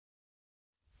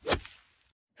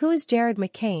Who is Jared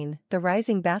McCain, the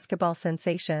rising basketball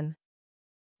sensation?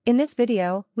 In this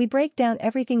video, we break down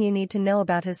everything you need to know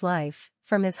about his life,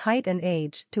 from his height and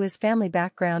age to his family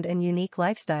background and unique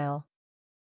lifestyle.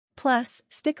 Plus,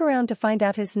 stick around to find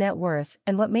out his net worth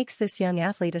and what makes this young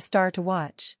athlete a star to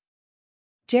watch.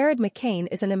 Jared McCain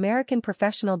is an American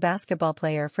professional basketball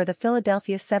player for the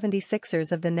Philadelphia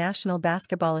 76ers of the National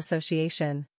Basketball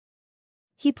Association.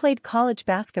 He played college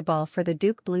basketball for the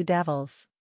Duke Blue Devils.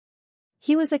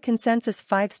 He was a consensus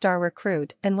 5-star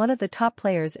recruit and one of the top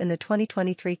players in the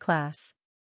 2023 class.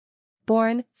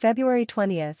 Born February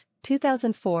 20,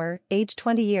 2004, age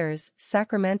 20 years,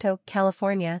 Sacramento,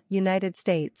 California, United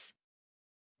States.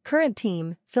 Current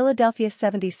team, Philadelphia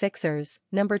 76ers,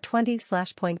 number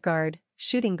 20/point guard,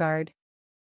 shooting guard.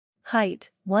 Height,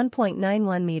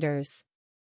 1.91 meters.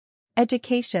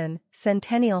 Education,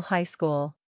 Centennial High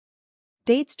School.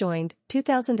 Dates joined,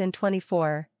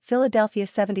 2024, Philadelphia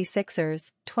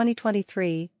 76ers,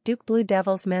 2023, Duke Blue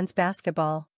Devils men's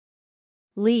basketball.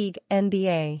 League,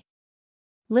 NBA.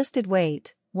 Listed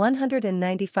weight,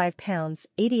 195 pounds,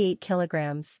 88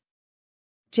 kilograms.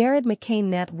 Jared McCain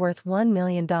net worth $1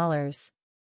 million.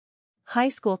 High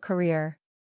school career.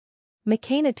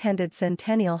 McCain attended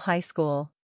Centennial High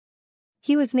School.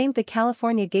 He was named the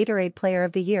California Gatorade Player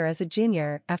of the Year as a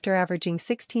junior after averaging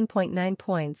 16.9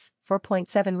 points,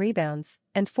 4.7 rebounds,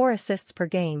 and 4 assists per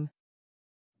game.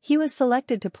 He was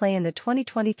selected to play in the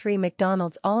 2023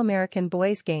 McDonald's All-American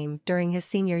Boys Game during his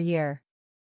senior year.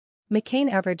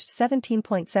 McCain averaged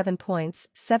 17.7 points,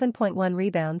 7.1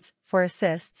 rebounds, 4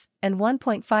 assists, and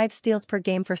 1.5 steals per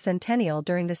game for Centennial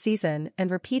during the season and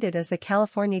repeated as the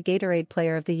California Gatorade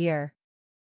Player of the Year.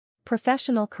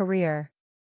 Professional career.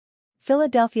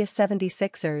 Philadelphia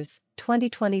 76ers,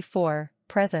 2024,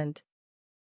 present.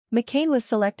 McCain was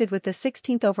selected with the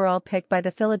 16th overall pick by the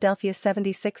Philadelphia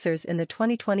 76ers in the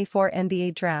 2024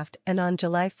 NBA Draft, and on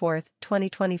July 4,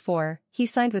 2024, he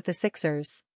signed with the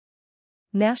Sixers.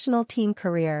 National team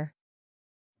career.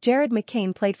 Jared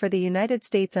McCain played for the United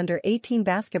States under-18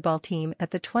 basketball team at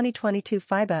the 2022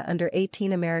 FIBA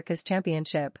Under-18 Americas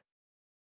Championship.